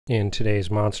In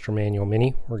today's Monster Manual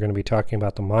Mini, we're going to be talking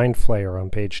about the Mindflayer on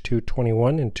page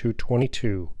 221 and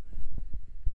 222.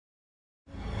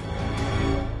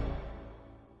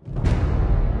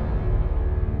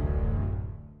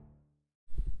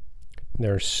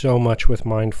 There's so much with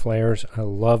Mindflayers. I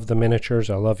love the miniatures.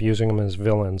 I love using them as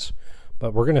villains.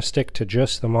 But we're going to stick to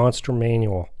just the Monster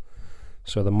Manual.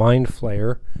 So the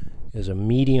Mindflayer is a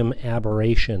medium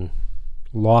aberration,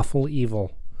 lawful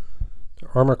evil. The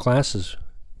armor class is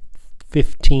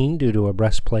 15 due to a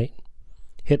breastplate.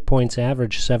 Hit points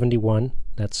average 71.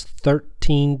 That's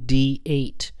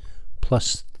 13d8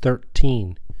 plus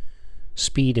 13.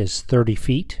 Speed is 30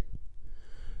 feet.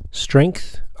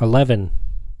 Strength 11.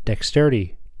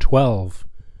 Dexterity 12.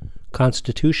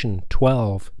 Constitution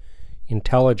 12.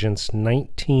 Intelligence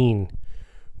 19.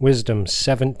 Wisdom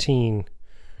 17.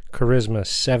 Charisma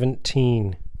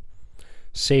 17.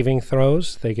 Saving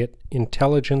throws, they get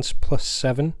intelligence plus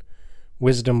 7.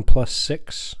 Wisdom plus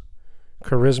 6,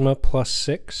 Charisma plus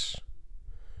 6.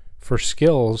 For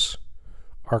skills,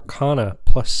 Arcana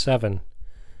plus 7,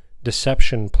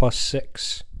 Deception plus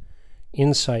 6,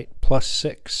 Insight plus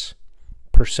 6,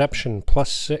 Perception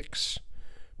plus 6,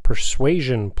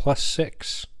 Persuasion plus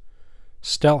 6,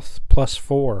 Stealth plus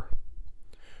 4.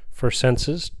 For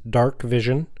senses, Dark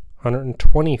Vision,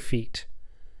 120 feet,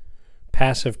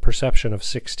 Passive Perception of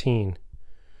 16.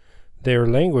 Their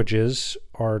languages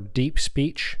are deep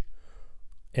speech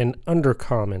and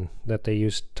undercommon, that they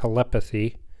use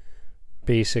telepathy,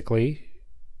 basically,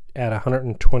 at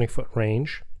 120-foot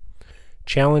range.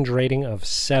 Challenge rating of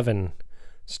 7.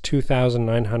 It's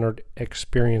 2,900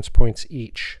 experience points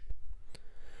each.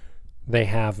 They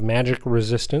have magic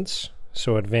resistance,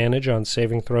 so advantage on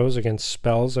saving throws against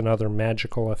spells and other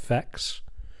magical effects.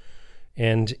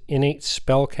 And innate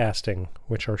spell casting,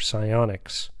 which are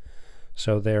psionics.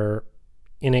 So their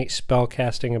innate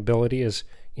spellcasting ability is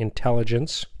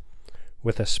intelligence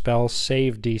with a spell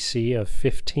save DC of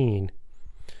 15,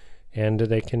 and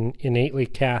they can innately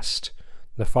cast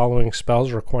the following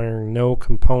spells requiring no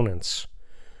components.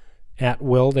 At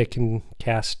will, they can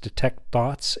cast Detect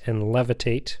Thoughts and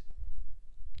Levitate,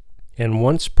 and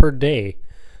once per day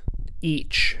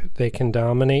each they can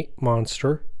dominate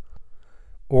monster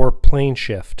or plane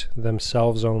shift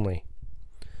themselves only.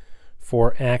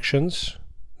 For actions,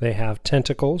 they have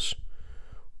tentacles,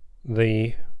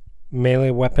 the melee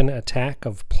weapon attack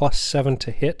of plus 7 to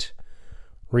hit,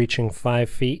 reaching 5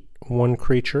 feet, 1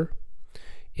 creature.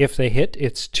 If they hit,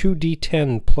 it's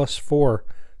 2d10 plus 4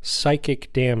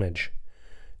 psychic damage.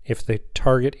 If the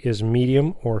target is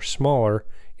medium or smaller,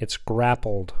 it's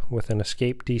grappled with an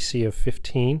escape DC of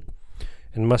 15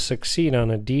 and must succeed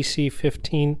on a DC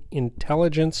 15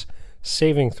 intelligence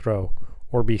saving throw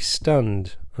or be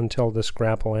stunned until this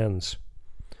grapple ends.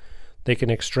 They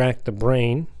can extract the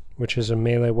brain, which is a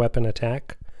melee weapon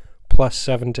attack, plus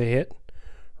 7 to hit,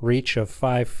 reach of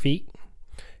 5 feet,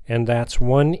 and that's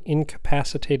 1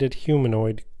 incapacitated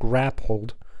humanoid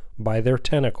grappled by their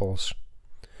tentacles.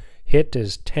 Hit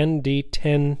is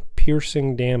 10d10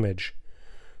 piercing damage,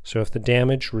 so if the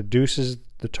damage reduces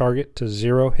the target to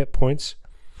 0 hit points,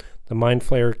 the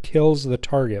Mindflayer kills the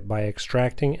target by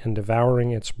extracting and devouring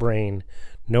its brain.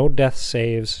 No death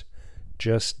saves,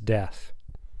 just death.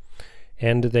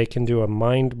 And they can do a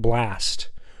Mind Blast,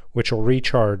 which will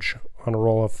recharge on a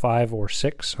roll of 5 or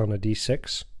 6 on a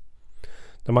d6.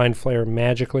 The Mindflayer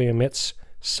magically emits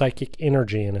psychic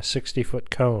energy in a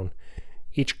 60-foot cone.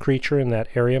 Each creature in that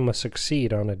area must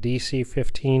succeed on a DC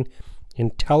 15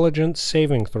 intelligence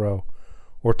saving throw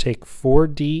or take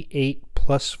 4d8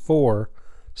 plus 4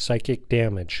 psychic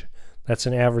damage. That's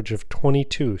an average of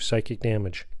 22 psychic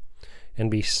damage, and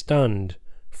be stunned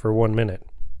for 1 minute.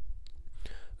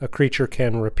 A creature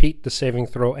can repeat the saving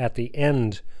throw at the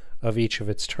end of each of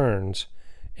its turns,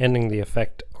 ending the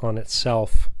effect on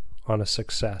itself on a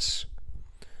success.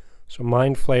 So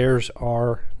Mindflayers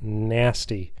are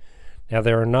nasty. Now,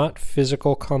 they are not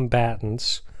physical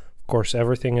combatants. Of course,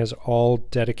 everything is all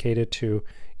dedicated to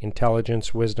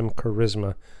intelligence, wisdom,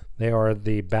 charisma. They are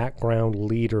the background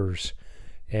leaders.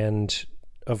 And,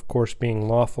 of course, being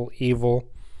lawful evil,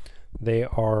 they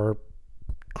are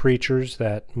creatures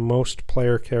that most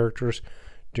player characters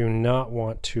do not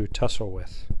want to tussle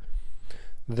with.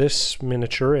 This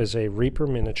miniature is a Reaper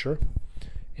miniature,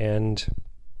 and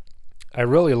I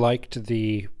really liked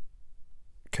the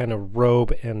kind of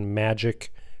robe and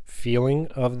magic feeling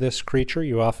of this creature.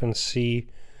 You often see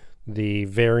the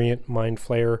variant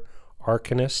Mindflayer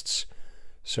arcanists,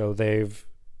 so they've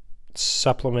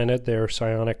supplemented their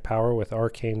psionic power with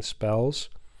arcane spells,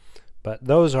 but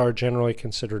those are generally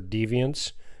considered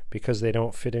deviants because they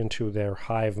don't fit into their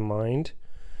hive mind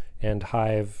and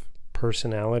hive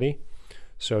personality.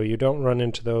 So you don't run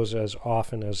into those as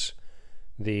often as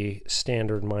the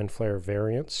standard mindflayer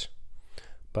variants.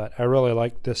 But I really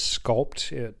liked this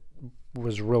sculpt. It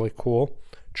was really cool.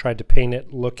 Tried to paint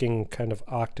it looking kind of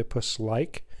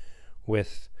octopus-like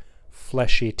with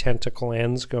fleshy tentacle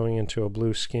ends going into a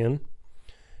blue skin,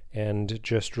 and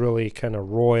just really kind of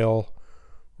royal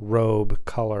robe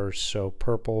colors, so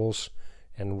purples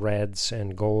and reds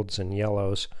and golds and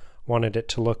yellows. Wanted it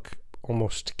to look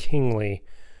almost kingly,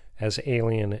 as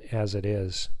alien as it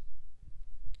is.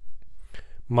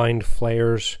 Mind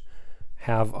Flayers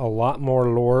have a lot more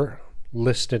lore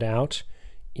listed out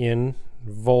in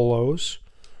Volos.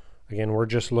 Again, we're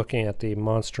just looking at the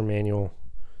Monster Manual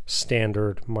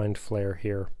standard Mind Flayer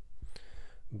here.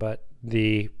 But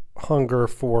the hunger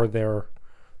for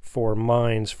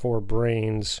minds, for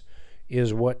brains,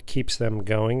 is what keeps them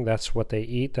going. That's what they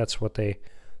eat. That's what they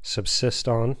subsist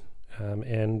on.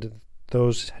 And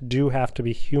those do have to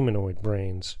be humanoid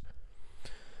brains.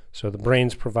 So the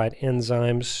brains provide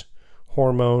enzymes,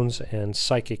 hormones, and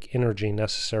psychic energy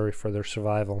necessary for their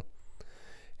survival.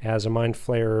 As a Mind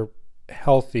Flayer,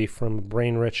 healthy from a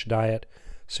brain-rich diet,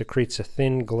 secretes a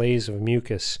thin glaze of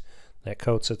mucus that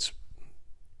coats its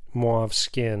mauve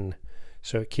skin,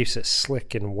 so it keeps it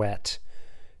slick and wet.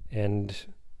 And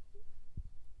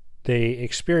they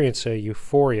experience a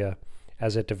euphoria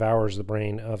as it devours the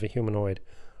brain of a humanoid,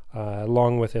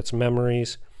 along with its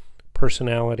memories,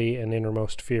 personality, and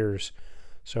innermost fears.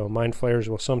 So Mind Flayers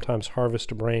will sometimes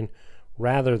harvest a brain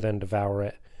rather than devour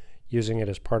it, using it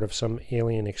as part of some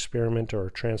alien experiment or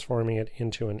transforming it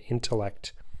into an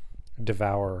intellect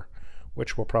devourer,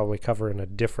 which we'll probably cover in a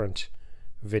different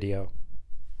video.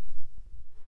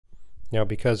 Now,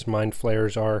 because Mind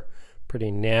Flayers are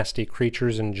pretty nasty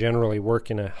creatures and generally work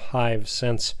in a hive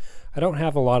sense, I don't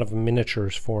have a lot of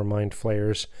miniatures for Mind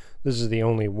Flayers. This is the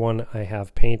only one I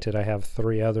have painted. I have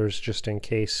 3 others just in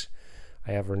case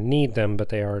I ever need them, but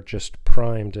they are just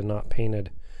primed and not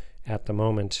painted at the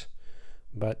moment.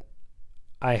 But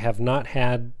I have not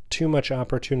had too much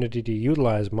opportunity to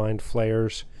utilize Mind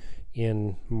Flayers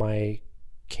in my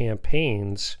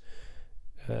campaigns,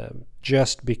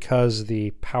 just because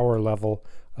the power level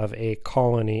of a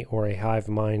colony or a hive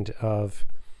mind of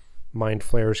Mind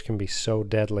Flayers can be so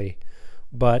deadly.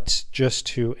 But just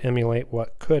to emulate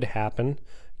what could happen,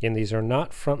 again, these are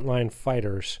not frontline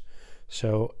fighters,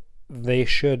 so they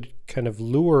should kind of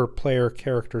lure player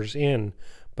characters in,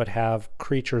 but have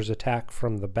creatures attack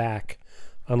from the back,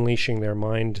 unleashing their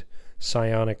mind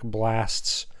psionic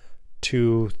blasts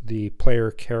to the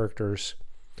player characters.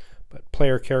 But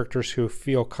player characters who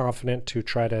feel confident to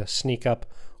try to sneak up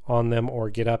on them or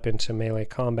get up into melee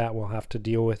combat will have to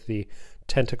deal with the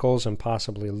tentacles and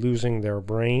possibly losing their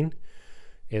brain.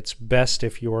 It's best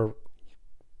if you're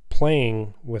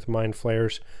playing with Mind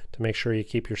Flayers to make sure you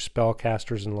keep your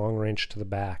spellcasters in long range to the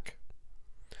back.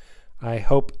 I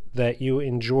hope that you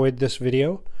enjoyed this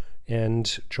video,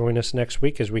 and join us next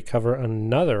week as we cover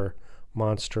another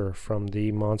monster from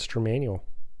the Monster Manual.